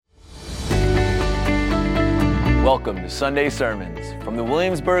Welcome to Sunday Sermons from the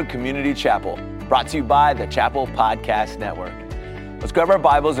Williamsburg Community Chapel, brought to you by the Chapel Podcast Network. Let's grab our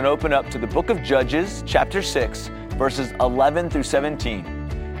Bibles and open up to the book of Judges, chapter 6, verses 11 through 17.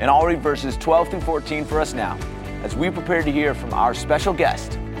 And I'll read verses 12 through 14 for us now, as we prepare to hear from our special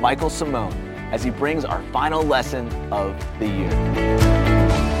guest, Michael Simone, as he brings our final lesson of the year.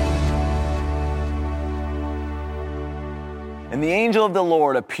 And the angel of the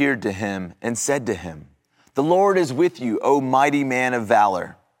Lord appeared to him and said to him, "The Lord is with you, O mighty man of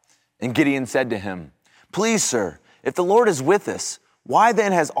valor." And Gideon said to him, "Please, sir, if the Lord is with us, why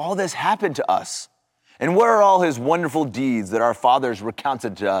then has all this happened to us? And where are all his wonderful deeds that our fathers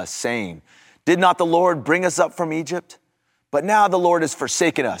recounted to us, saying, 'Did not the Lord bring us up from Egypt?' But now the Lord has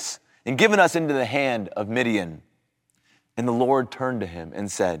forsaken us and given us into the hand of Midian." And the Lord turned to him and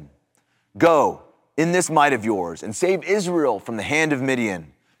said, "Go in this might of yours and save Israel from the hand of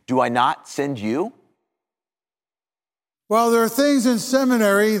Midian. Do I not send you?" Well, there are things in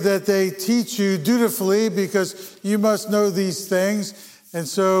seminary that they teach you dutifully because you must know these things. And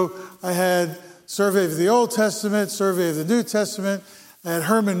so I had survey of the Old Testament, survey of the New Testament. I had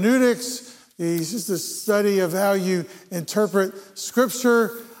hermeneutics. It's just the study of how you interpret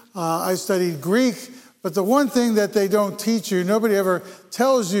Scripture. I studied Greek. But the one thing that they don't teach you, nobody ever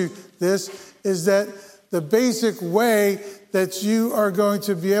tells you this, is that the basic way that you are going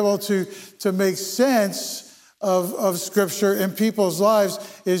to be able to make sense of Scripture in people's lives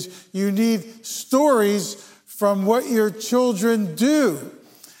is you need stories from what your children do.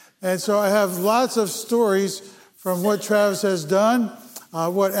 And so I have lots of stories from what Travis has done,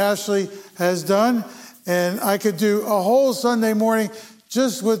 what Ashley has done, and I could do a whole Sunday morning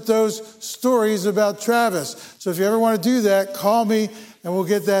just with those stories about Travis. So if you ever want to do that, call me and we'll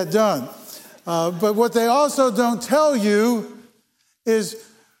get that done. But what they also don't tell you is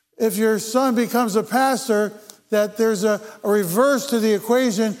if your son becomes a pastor, that there's a reverse to the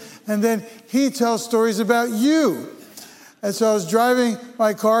equation, and then he tells stories about you. And so I was driving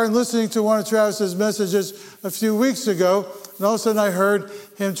my car and listening to one of Travis's messages a few weeks ago, and all of a sudden I heard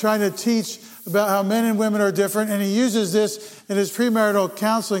him trying to teach about how men and women are different, and he uses this in his premarital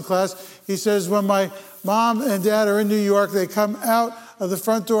counseling class. He says, when my mom and dad are in New York, they come out of the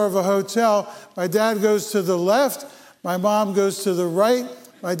front door of a hotel. My dad goes to the left, my mom goes to the right.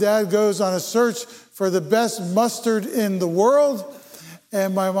 My dad goes on a search for the best mustard in the world,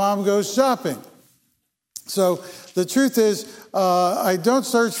 and my mom goes shopping. So the truth is, I don't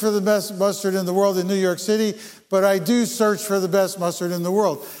search for the best mustard in the world in New York City, but I do search for the best mustard in the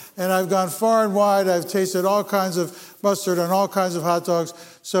world. And I've gone far and wide. I've tasted all kinds of mustard on all kinds of hot dogs.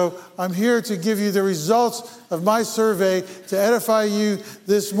 So I'm here to give you the results of my survey to edify you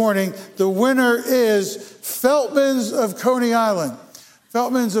this morning. The winner is Feltman's of Coney Island.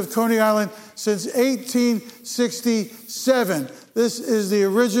 Feltman's of Coney Island since 1867. This is the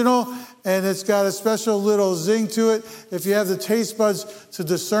original, and it's got a special little zing to it. If you have the taste buds to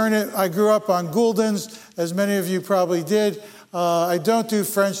discern it, I grew up on Gouldens, as many of you probably did. I don't do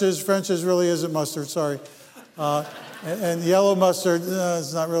French's. French's really isn't mustard, sorry. And yellow mustard,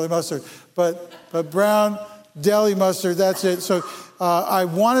 it's not really mustard. But brown deli mustard, that's it. So I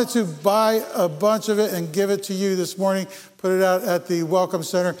wanted to buy a bunch of it and give it to you this morning, put it out at the Welcome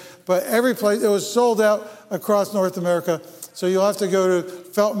Center. But every place, it was sold out across North America. So you'll have to go to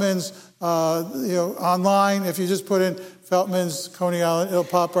Feltman's, online. If you just put in Feltman's Coney Island, it'll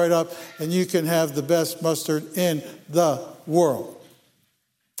pop right up, and you can have the best mustard in the world.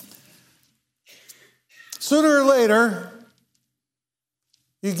 Sooner or later,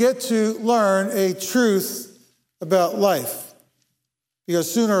 you get to learn a truth about life.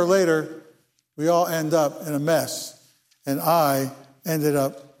 Because sooner or later, we all end up in a mess. And I ended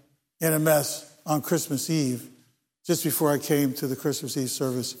up in a mess on Christmas Eve, just before I came to the Christmas Eve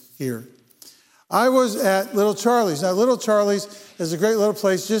service here. I was at Little Charlie's. Now, Little Charlie's is a great little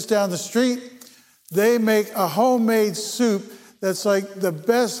place just down the street. They make a homemade soup that's like the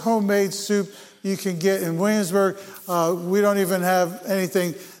best homemade soup you can get in Williamsburg. We don't even have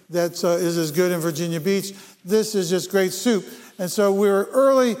anything that is as good in Virginia Beach. This is just great soup. And so we were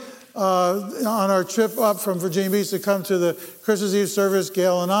early on our trip up from Virginia Beach to come to the Christmas Eve service,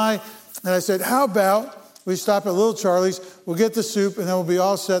 Gail and I. And I said, how about we stop at Little Charlie's, we'll get the soup, and then we'll be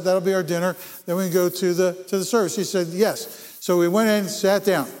all set. That'll be our dinner. Then we can go to the service. She said, yes. So we went in, sat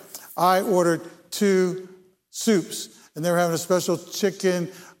down. I ordered 2 soups, and they were having a special chicken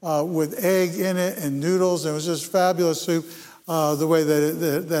with egg in it and noodles. It was just fabulous soup the way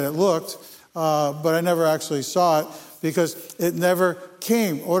that it looked. But I never actually saw it because it never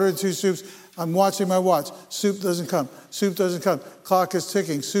came. Ordered 2 soups. I'm watching my watch. Soup doesn't come. Soup doesn't come. Clock is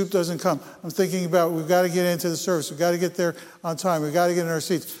ticking. Soup doesn't come. I'm thinking about, we've got to get into the service. We've got to get there on time. We've got to get in our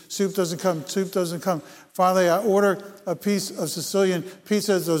seats. Soup doesn't come. Soup doesn't come. Finally, I order a piece of Sicilian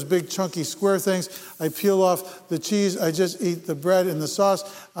pizza, those big chunky square things. I peel off the cheese. I just eat the bread and the sauce.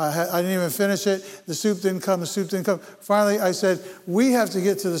 I didn't even finish it. The soup didn't come. The soup didn't come. Finally, I said, we have to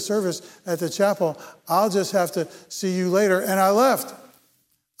get to the service at the chapel. I'll just have to see you later. And I left.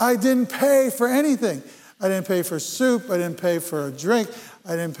 I didn't pay for anything. I didn't pay for soup. I didn't pay for a drink.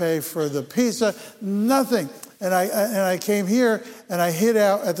 I didn't pay for the pizza. Nothing. And I came here and I hid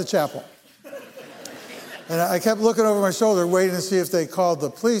out at the chapel. And I kept looking over my shoulder, waiting to see if they called the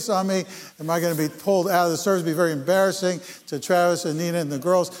police on me. Am I going to be pulled out of the service? It'd be very embarrassing to Travis and Nina and the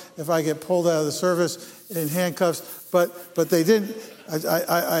girls if I get pulled out of the service in handcuffs. But they didn't.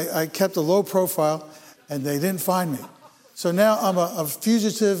 I kept a low profile, and they didn't find me. So now I'm a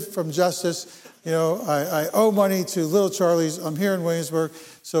fugitive from justice. You know, I owe money to Little Charlie's. I'm here in Williamsburg.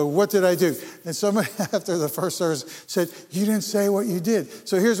 So what did I do? And somebody after the first service said, you didn't say what you did.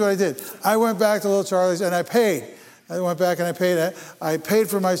 So here's what I did. I went back to Little Charlie's and I paid. I went back and I paid. I paid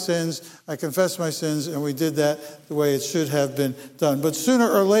for my sins. I confessed my sins, and we did that the way it should have been done. But sooner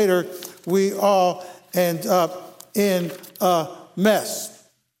or later, we all end up in a mess.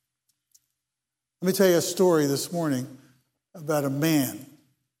 Let me tell you a story this morning about a man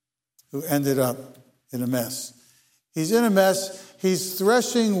who ended up in a mess. He's in a mess. He's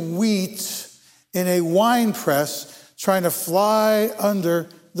threshing wheat in a wine press, trying to fly under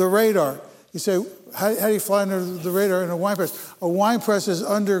the radar. You say, how do you fly under the radar in a wine press? A wine press is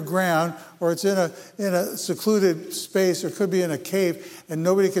underground, or it's in a secluded space, or could be in a cave, and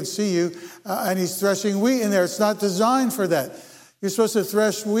nobody can see you. And he's threshing wheat in there. It's not designed for that. You're supposed to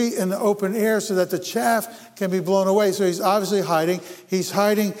thresh wheat in the open air so that the chaff can be blown away. So he's obviously hiding. He's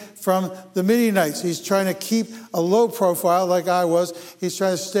hiding from the Midianites. He's trying to keep a low profile like I was. He's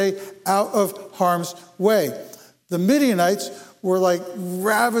trying to stay out of harm's way. The Midianites were like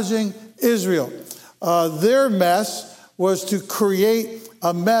ravaging Israel. Their mess was to create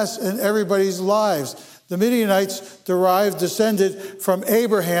a mess in everybody's lives. The Midianites descended from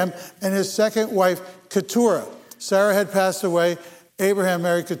Abraham and his second wife, Keturah. Sarah had passed away. Abraham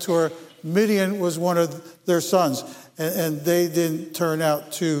married Keturah. Midian was one of their sons, and they didn't turn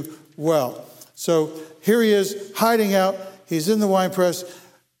out too well. So here he is, hiding out. He's in the wine press,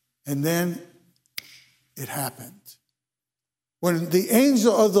 and then it happened. When the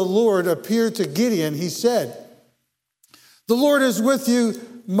angel of the Lord appeared to Gideon, he said, "The Lord is with you,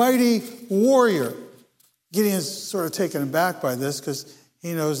 mighty warrior." Gideon's sort of taken aback by this because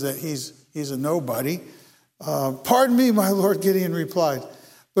he knows that he's a nobody. "Pardon me, my Lord," Gideon replied.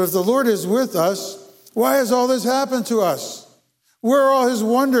 "But if the Lord is with us, why has all this happened to us? Where are all his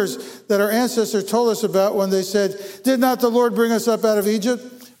wonders that our ancestors told us about when they said, 'Did not the Lord bring us up out of Egypt?'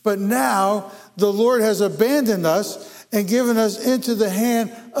 But now the Lord has abandoned us and given us into the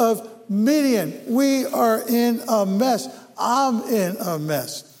hand of Midian." We are in a mess. I'm in a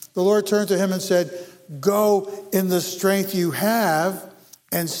mess. The Lord turned to him and said, "Go in the strength you have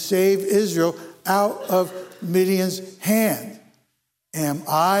and save Israel out of Midian's hand. Am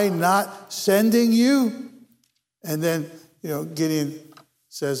I not sending you?" And then, Gideon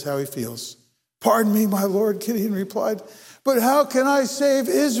says how he feels. "Pardon me, my Lord," Gideon replied, "but how can I save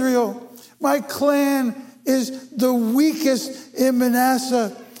Israel? My clan is the weakest in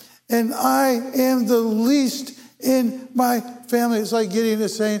Manasseh, and I am the least in my family." It's like Gideon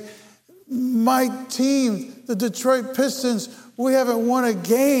is saying, my team, the Detroit Pistons, we haven't won a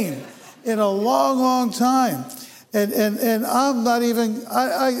game in a long, long time. And I'm not even,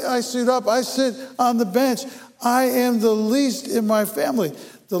 I suit up, I sit on the bench. I am the least in my family.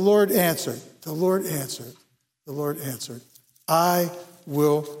 The Lord answered, "I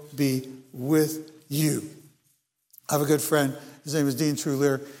will be with you." I have a good friend. His name is Dean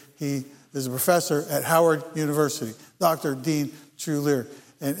Trulear. He is a professor at Howard University, Dr. Dean Trulear.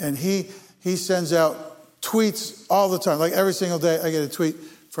 And he sends out tweets all the time. Like every single day, I get a tweet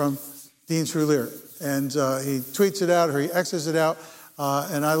from Dean Trulear. And he tweets it out or he X's it out.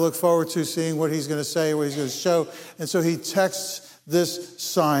 And I look forward to seeing what he's going to say, what he's going to show. And so he texts this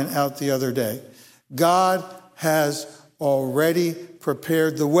sign out the other day. God has already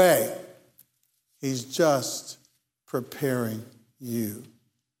prepared the way. He's just preparing you.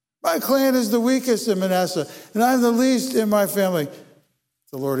 My clan is the weakest in Manasseh, and I'm the least in my family.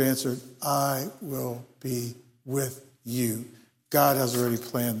 The Lord answered, "I will be with you." God has already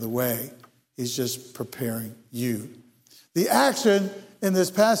planned the way. He's just preparing you. The action in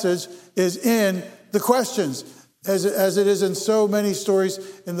this passage is in the questions. as it is in so many stories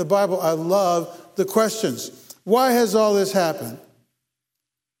in the Bible, I love the questions. Why has all this happened?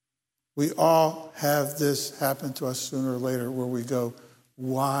 We all have this happen to us sooner or later where we go,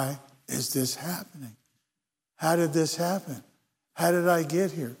 why is this happening? How did this happen? How did I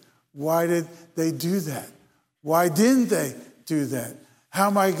get here? Why did they do that? Why didn't they do that? How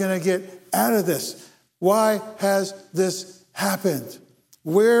am I going to get out of this? Why has this happened?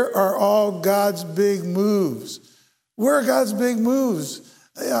 Where are all God's big moves? Where are God's big moves?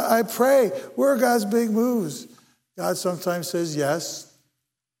 I pray, where are God's big moves? God sometimes says yes.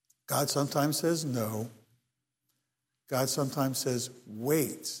 God sometimes says no. God sometimes says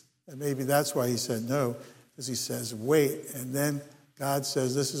wait. And maybe that's why he said no, because he says wait. And then God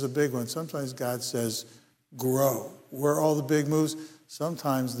says, this is a big one. Sometimes God says grow. Where are all the big moves?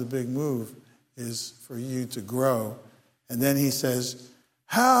 Sometimes the big move is for you to grow. And then he says,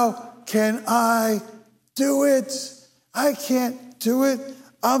 how can I do it? I can't do it.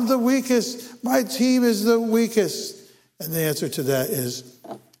 I'm the weakest. My team is the weakest. And the answer to that is,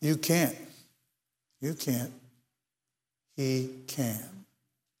 you can't. You can't. He can.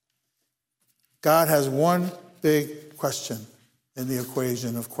 God has one big question in the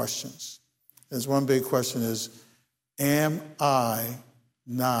equation of questions. His one big question is, am I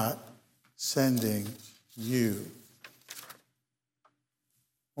not sending you?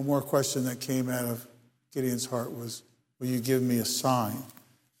 One more question that came out of Gideon's heart was, will you give me a sign?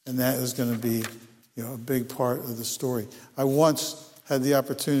 And that is going to be, a big part of the story. I once had the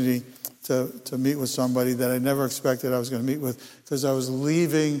opportunity to meet with somebody that I never expected I was going to meet with, because I was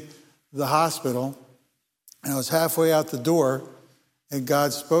leaving the hospital and I was halfway out the door, and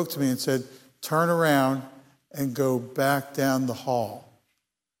God spoke to me and said, turn around and go back down the hall.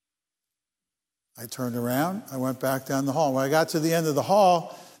 I turned around, I went back down the hall. When I got to the end of the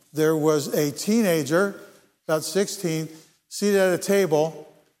hall, there was a teenager, about 16, seated at a table,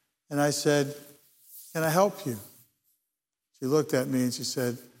 and I said, can I help you? She looked at me and she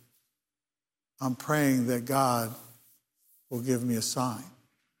said, I'm praying that God will give me a sign.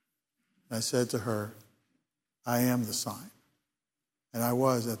 And I said to her, I am the sign. And I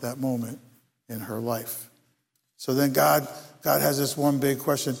was at that moment in her life. So then God has this one big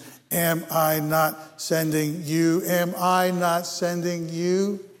question. Am I not sending you? Am I not sending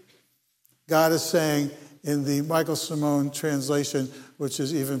you? God is saying in the Michael Simone translation, which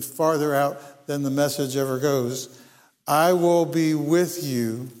is even farther out than the Message ever goes, I will be with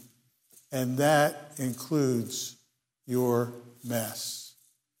you, and that includes your mess.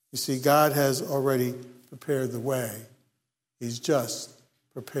 You see, God has already prepared the way. He's just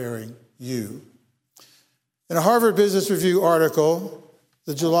preparing you. In a Harvard Business Review article,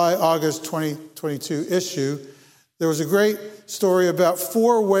 the July-August 2022 issue, there was a great story about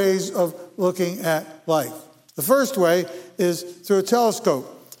 4 ways of looking at life. The first way is through a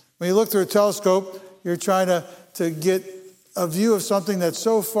telescope. When you look through a telescope, you're trying to get a view of something that's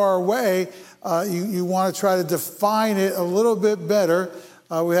so far away, you want to try to define it a little bit better.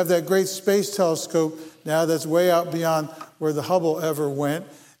 We have that great space telescope now that's way out beyond where the Hubble ever went,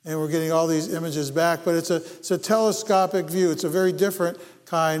 and we're getting all these images back, but it's a telescopic view. It's a very different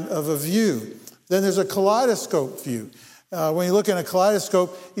kind of a view. Then there's a kaleidoscope view. When you look in a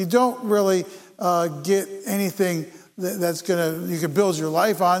kaleidoscope, you don't really get anything that's you can build your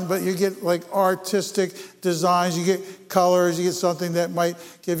life on, but you get like artistic designs, you get colors, you get something that might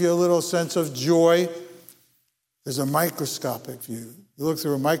give you a little sense of joy. There's a microscopic view. You look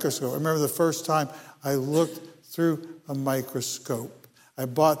through a microscope. I remember the first time I looked through a microscope. I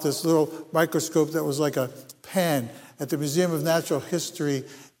bought this little microscope that was like a pen at the Museum of Natural History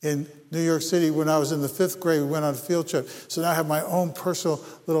in New York City. When I was in the 5th grade, we went on a field trip. So now I have my own personal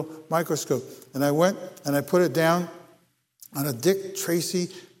little microscope. And I went and I put it down on a Dick Tracy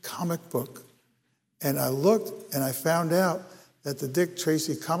comic book. And I looked and I found out that the Dick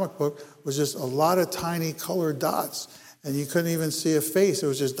Tracy comic book was just a lot of tiny colored dots. And you couldn't even see a face. It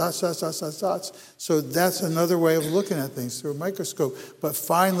was just dots, dots, dots, dots, dots. So that's another way of looking at things, through a microscope. But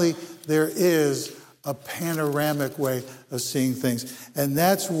finally, there is a panoramic way of seeing things. And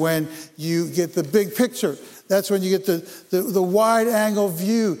that's when you get the big picture. That's when you get the wide-angle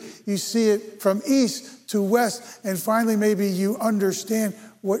view. You see it from east to west. And finally, maybe you understand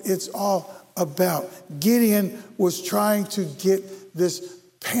what it's all about. Gideon was trying to get this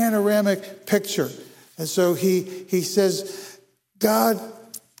panoramic picture. And so he says, God,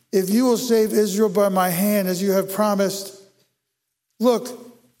 if you will save Israel by my hand, as you have promised, look,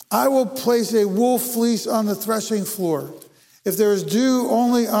 I will place a wool fleece on the threshing floor. If there is dew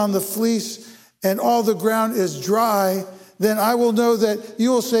only on the fleece and all the ground is dry, then I will know that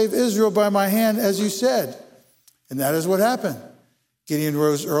you will save Israel by my hand, as you said. And that is what happened. Gideon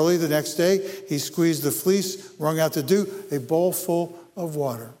rose early the next day. He squeezed the fleece, wrung out the dew, a bowl full of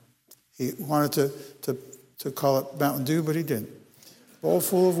water. He wanted to call it Mountain Dew, but he didn't. Bowl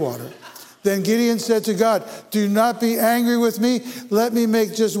full of water. Then Gideon said to God, do not be angry with me. Let me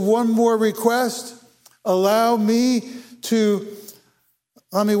make just one more request. Allow me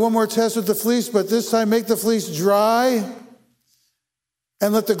one more test with the fleece, but this time make the fleece dry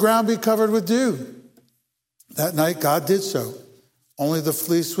and let the ground be covered with dew. That night, God did so. Only the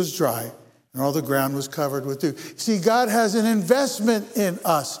fleece was dry and all the ground was covered with dew. See, God has an investment in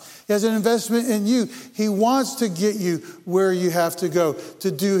us. He has an investment in you. He wants to get you where you have to go,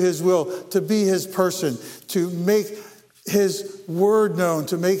 to do his will, to be his person, to make his word known,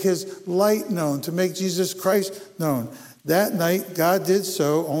 to make his light known, to make Jesus Christ known. That night, God did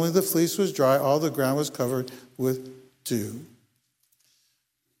so. Only the fleece was dry. All the ground was covered with dew.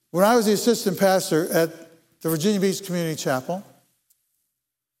 When I was the assistant pastor at the Virginia Beach Community Chapel,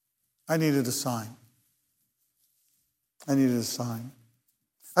 I needed a sign. I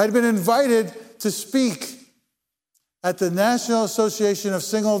had been invited to speak at the National Association of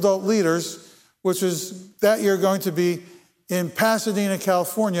Single Adult Leaders, which was that year going to be in Pasadena,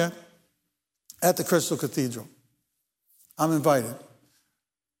 California, at the Crystal Cathedral. I'm invited.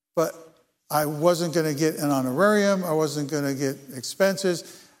 But I wasn't going to get an honorarium. I wasn't going to get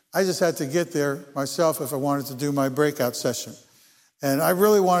expenses. I just had to get there myself if I wanted to do my breakout session. And I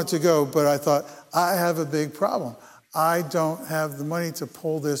really wanted to go, but I thought, I have a big problem. I don't have the money to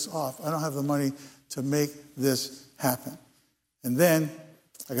pull this off. I don't have the money to make this happen. And then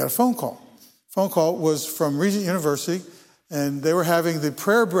I got a phone call. Phone call was from Regent University, and they were having the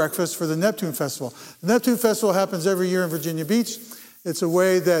prayer breakfast for the Neptune Festival. The Neptune Festival happens every year in Virginia Beach. It's a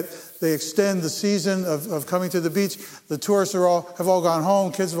way that they extend the season of coming to the beach. The tourists have all gone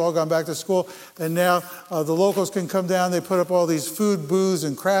home. Kids have all gone back to school. And now the locals can come down. They put up all these food booths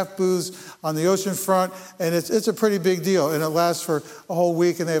and craft booths on the ocean front. And it's a pretty big deal. And it lasts for a whole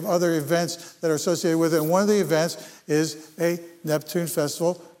week. And they have other events that are associated with it. And one of the events is a Neptune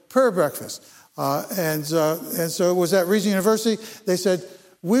Festival prayer breakfast. And so it was at Regent University. They said,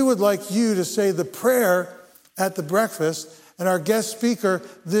 we would like you to say the prayer at the breakfast. And our guest speaker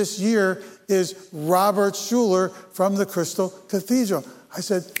this year is Robert Schuller from the Crystal Cathedral. I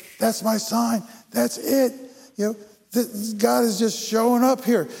said, that's my sign. That's it. God is just showing up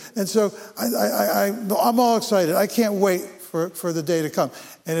here. And so I'm all excited. I can't wait for the day to come.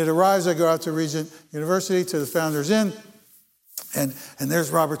 And it arrives. I go out to Regent University, to the Founders Inn. And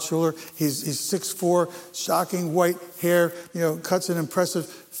there's Robert Schuller. He's 6'4", shocking white hair, cuts an impressive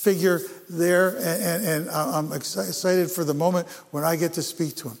figure there. And I'm excited for the moment when I get to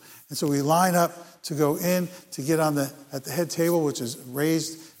speak to him. And so we line up to go in to get at the head table, which is a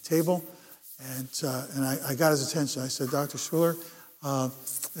raised table. And I got his attention. I said, Dr. Schuller,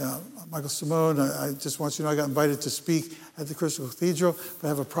 Michael Simone, I just want you to know I got invited to speak at the Crystal Cathedral, but I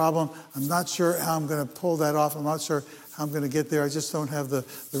have a problem. I'm not sure how I'm going to pull that off. I'm not sure how I'm going to get there. I just don't have the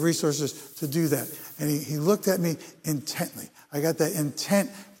resources to do that. And he looked at me intently. I got that intent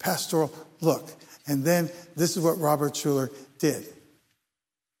pastoral look. And then this is what Robert Schuller did.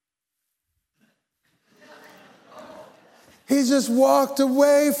 He just walked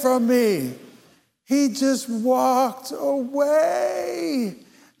away from me. He just walked away.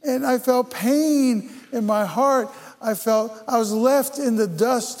 And I felt pain in my heart. I was left in the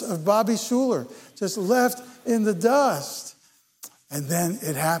dust of Bobby Schuller, just left in the dust. And then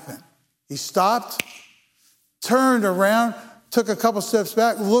it happened. He stopped, turned around, took a couple steps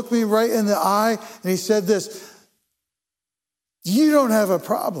back, looked me right in the eye, and he said this, you don't have a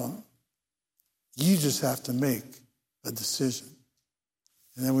problem. You just have to make a decision.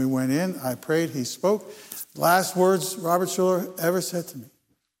 And then we went in, I prayed, he spoke. Last words Robert Schuller ever said to me.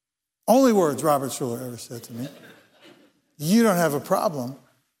 Only words Robert Schuller ever said to me. You don't have a problem.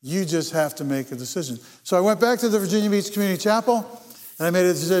 You just have to make a decision. So I went back to the Virginia Beach Community Chapel, and I made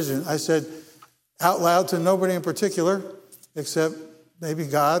a decision. I said out loud to nobody in particular, except maybe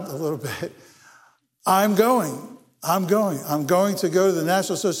God a little bit, I'm going. I'm going to go to the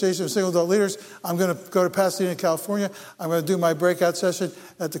National Association of Single Adult Leaders. I'm going to go to Pasadena, California. I'm going to do my breakout session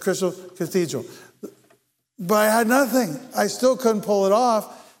at the Crystal Cathedral. But I had nothing. I still couldn't pull it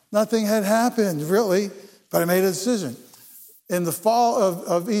off. Nothing had happened, really, but I made a decision. In the fall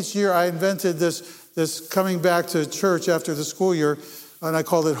of each year, I invented this coming back to church after the school year, and I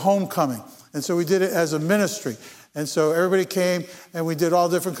called it homecoming. And so we did it as a ministry. And so everybody came, and we did all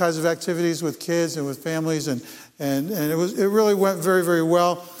different kinds of activities with kids and with families, and it really went very, very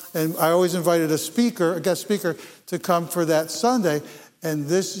well. And I always invited a guest speaker, to come for that Sunday. And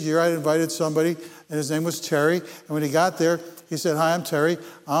this year I invited somebody, and his name was Terry. And when he got there, he said, "Hi, I'm Terry.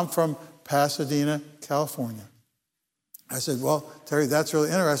 I'm from Pasadena, California." I said, "Well, Terry, that's really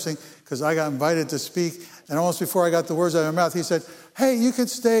interesting because I got invited to speak." And almost before I got the words out of my mouth, he said, "Hey, you can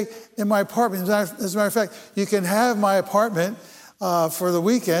stay in my apartment. As a matter of fact, you can have my apartment for the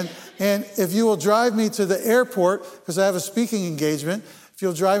weekend. And if you will drive me to the airport, because I have a speaking engagement, if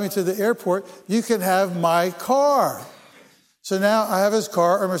you'll drive me to the airport, you can have my car." So now I have his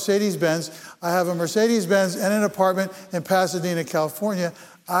car, a Mercedes-Benz. I have a Mercedes-Benz and an apartment in Pasadena, California.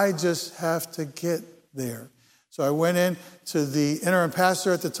 I just have to get there. So I went in to the interim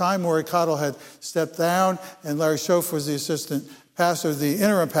pastor at the time. Maury Cottle had stepped down, and Larry Schoaf was the assistant pastor, the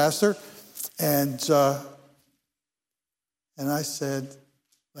interim pastor. And I said,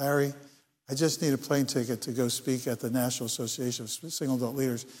 "Larry, I just need a plane ticket to go speak at the National Association of Single Adult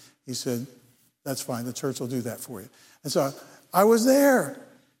Leaders." He said, "That's fine. The church will do that for you." And so I was there.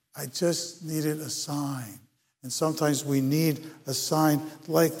 I just needed a sign. And sometimes we need a sign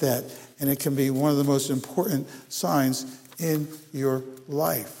like that. And it can be one of the most important signs in your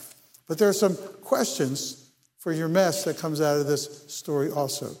life. But there are some questions for your mess that comes out of this story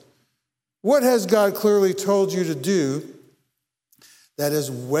also. What has God clearly told you to do that is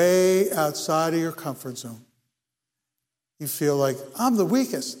way outside of your comfort zone? You feel like, "I'm the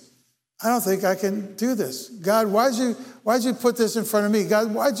weakest. I don't think I can do this. God, why'd you put this in front of me?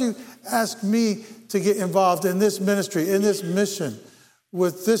 God, why'd you ask me to get involved in this ministry, in this mission,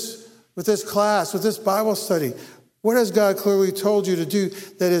 with this class, with this Bible study? What has God clearly told you to do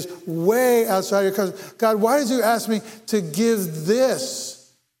that is way outside your comfort zone? God, why did you ask me to give this?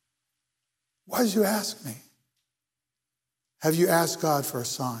 Why did you ask me?" Have you asked God for a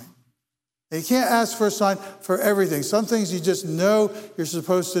sign? Now, you can't ask for a sign for everything. Some things you just know you're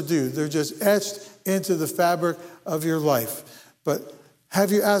supposed to do. They're just etched into the fabric of your life. But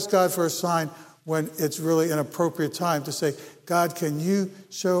have you asked God for a sign when it's really an appropriate time to say, "God, can you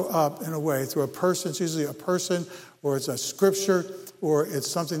show up in a way through a person?" It's usually a person, or it's a scripture, or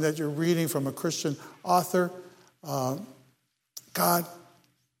it's something that you're reading from a Christian author. God,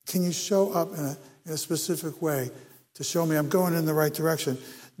 can you show up in a specific way to show me I'm going in the right direction?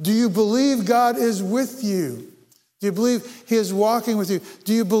 Do you believe God is with you? Do you believe he is walking with you?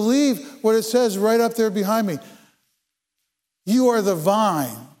 Do you believe what it says right up there behind me? You are the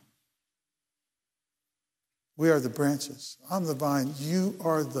vine. We are the branches. I'm the vine. You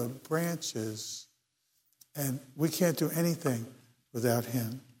are the branches. And we can't do anything without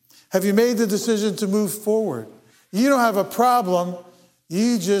him. Have you made the decision to move forward? You don't have a problem.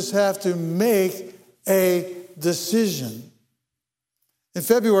 You just have to make a decision. In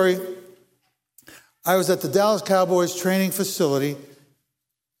February, I was at the Dallas Cowboys training facility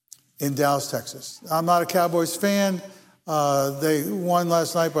in Dallas, Texas. I'm not a Cowboys fan. They won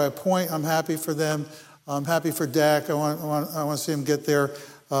last night by a point. I'm happy for them. I'm happy for Dak. I want to see him get there.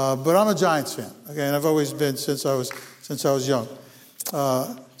 But I'm a Giants fan. Okay, and I've always been since I was young.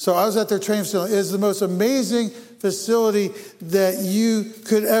 So I was at their training facility. It's the most amazing facility that you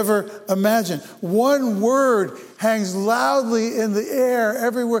could ever imagine. One word hangs loudly in the air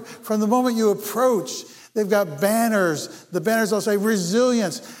everywhere from the moment you approach. They've got banners. The banners all say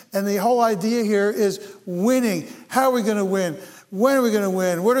resilience. And the whole idea here is winning. How are we going to win? When are we going to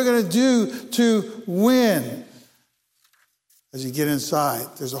win? What are we going to do to win? As you get inside,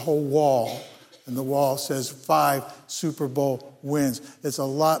 there's a whole wall. And the wall says 5 Super Bowl wins. It's a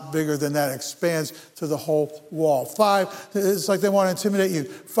lot bigger than that. It expands to the whole wall. 5, it's like they want to intimidate you.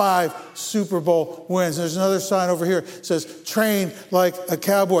 5 Super Bowl wins. There's another sign over here that says, train like a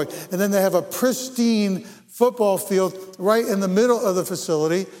cowboy. And then they have a pristine football field right in the middle of the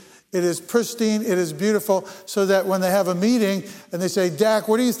facility. It is pristine, it is beautiful, so that when they have a meeting and they say, Dak,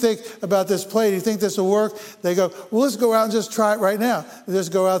 what do you think about this play? Do you think this will work? They go, well, let's go out and just try it right now. And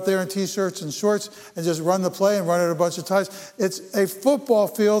just go out there in T-shirts and shorts and just run the play and run it a bunch of times. It's a football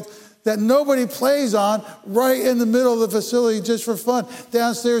field that nobody plays on right in the middle of the facility just for fun.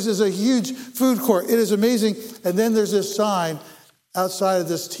 Downstairs is a huge food court. It is amazing. And then there's this sign outside of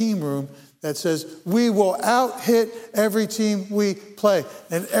this team room that says, we will out-hit every team we play.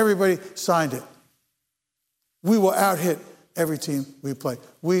 And everybody signed it. We will out-hit every team we play.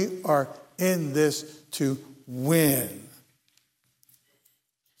 We are in this to win.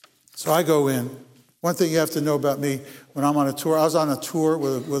 So I go in. One thing you have to know about me, when I'm on a tour, I was on a tour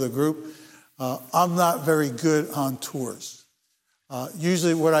with a group. I'm not very good on tours.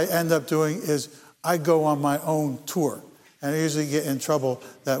 Usually what I end up doing is I go on my own tour. And I usually get in trouble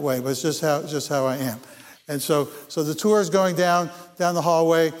that way, but it's just how I am. And so the tour is going down the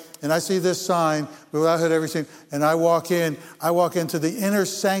hallway, and I see this sign, without hood, everything, and I walk into the inner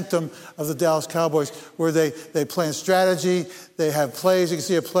sanctum of the Dallas Cowboys, where they plan strategy, they have plays, you can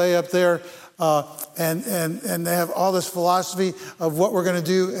see a play up there, and they have all this philosophy of what we're going to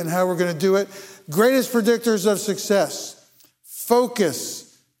do and how we're going to do it. Greatest predictors of success: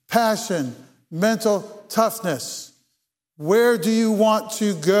 focus, passion, mental toughness. Where do you want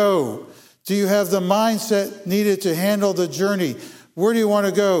to go? Do you have the mindset needed to handle the journey? Where do you want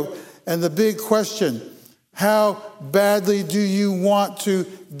to go? And the big question, how badly do you want to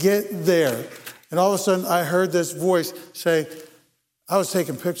get there? And all of a sudden, I heard this voice say, I was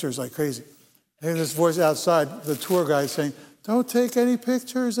taking pictures like crazy. I heard this voice outside, the tour guide saying, don't take any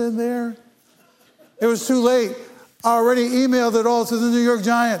pictures in there. It was too late. I already emailed it all to the New York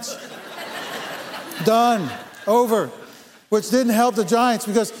Giants. Done. Over. Which didn't help the Giants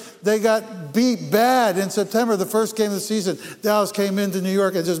because they got beat bad in September, the first game of the season. Dallas came into New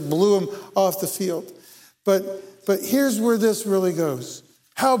York and just blew them off the field. But here's where this really goes.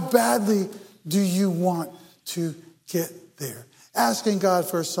 How badly do you want to get there? Asking God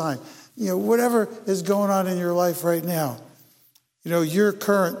for a sign. Whatever is going on in your life right now, your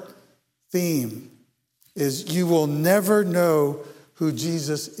current theme is you will never know who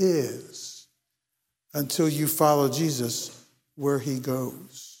Jesus is until you follow Jesus where he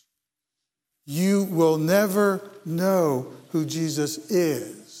goes. You will never know who Jesus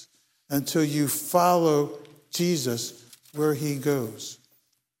is until you follow Jesus where he goes.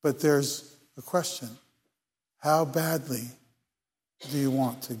 But there's a question. How badly do you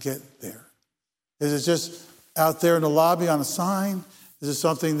want to get there? Is it just out there in the lobby on a sign? Is it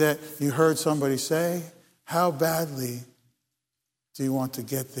something that you heard somebody say? How badly do you want to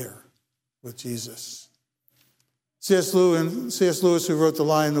get there with Jesus? C.S. Lewis, who wrote The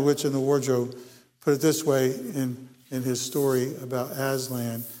Lion, the Witch, and the Wardrobe, put it this way in his story about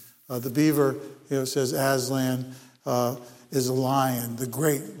Aslan. The beaver, says Aslan is a lion, the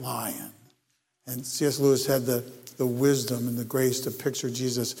great lion. And C.S. Lewis had the wisdom and the grace to picture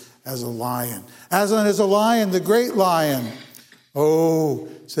Jesus as a lion. Aslan is a lion, the great lion. Oh,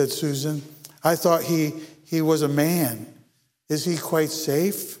 said Susan, I thought he was a man. Is he quite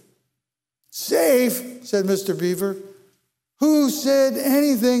safe? Safe, said Mr. Beaver. Who said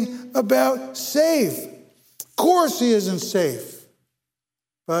anything about safe? Of course he isn't safe.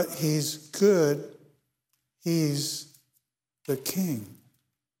 But he's good. He's the king.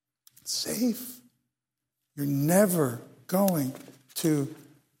 Safe? You're never going to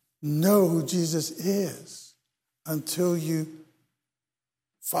know who Jesus is until you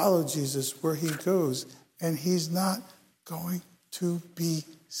follow Jesus where he goes. And he's not going to be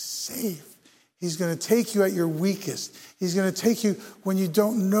safe. He's going to take you at your weakest. He's going to take you when you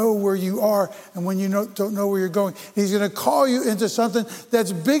don't know where you are and when you don't know where you're going. He's going to call you into something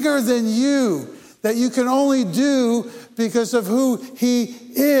that's bigger than you, that you can only do because of who he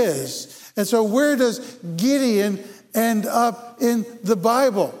is. And so where does Gideon end up in the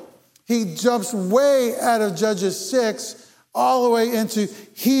Bible? He jumps way out of Judges 6 all the way into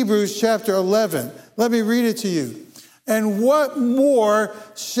Hebrews chapter 11. Let me read it to you. And what more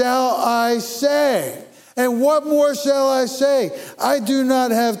shall I say? And what more shall I say? I do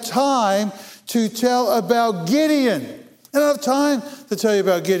not have time to tell about Gideon. I don't have time to tell you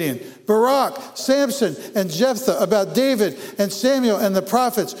about Gideon. Barak, Samson, and Jephthah, about David and Samuel and the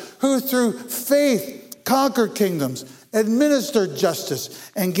prophets, who through faith conquered kingdoms, administered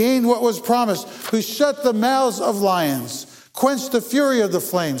justice, and gained what was promised, who shut the mouths of lions, quenched the fury of the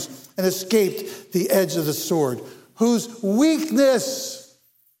flames, and escaped the edge of the sword, whose weakness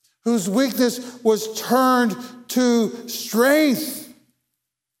was turned to strength.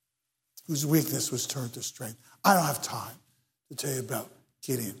 Whose weakness was turned to strength. I don't have time to tell you about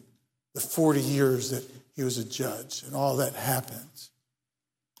Gideon, the 40 years that he was a judge and all that happened.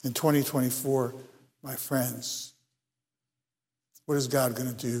 In 2024, my friends, what is God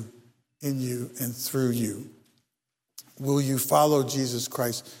going to do in you and through you? Will you follow Jesus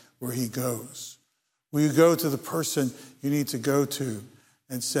Christ where he goes? Will you go to the person you need to go to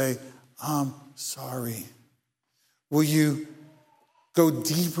and say, I'm sorry? Will you go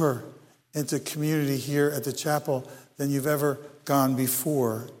deeper into community here at the chapel than you've ever gone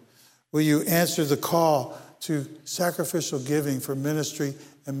before? Will you answer the call to sacrificial giving for ministry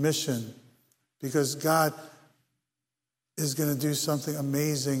and mission? Because God is going to do something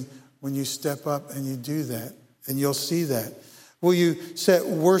amazing when you step up and you do that, and you'll see that. Will you set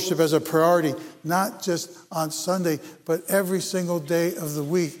worship as a priority, not just on Sunday, but every single day of the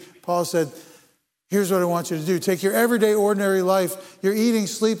week? Paul said, Here's what I want you to do. Take your everyday, ordinary life, your eating,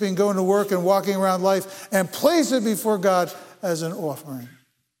 sleeping, going to work, and walking around life, and place it before God as an offering.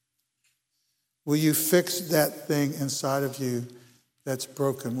 Will you fix that thing inside of you that's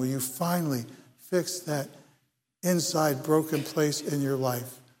broken? Will you finally fix that inside broken place in your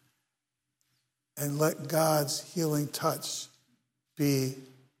life and let God's healing touch be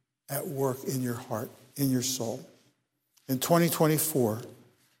at work in your heart, in your soul? In 2024,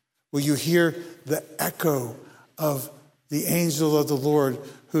 will you hear the echo of the angel of the Lord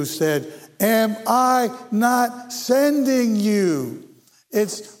who said, "Am I not sending you?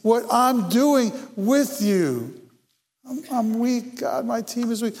 It's what I'm doing with you." I'm weak, God, my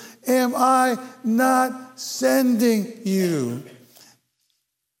team is weak. Am I not sending you?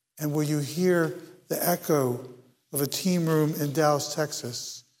 And will you hear the echo of a team room in Dallas,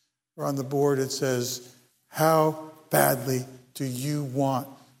 Texas, where on the board it says, "How badly do you want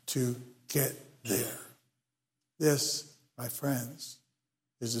to get there?" This, my friends,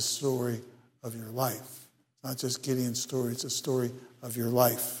 is the story of your life. It's not just Gideon's story, it's a story of your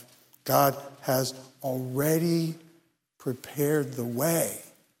life. God has already prepared the way.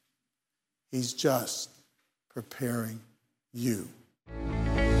 He's just preparing you.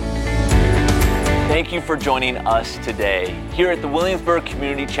 Thank you for joining us today. Here at the Williamsburg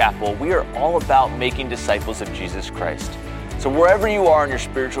Community Chapel, we are all about making disciples of Jesus Christ. So wherever you are on your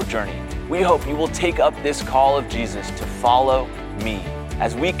spiritual journey, we hope you will take up this call of Jesus to follow me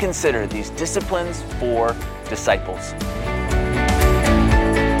as we consider these disciplines for disciples.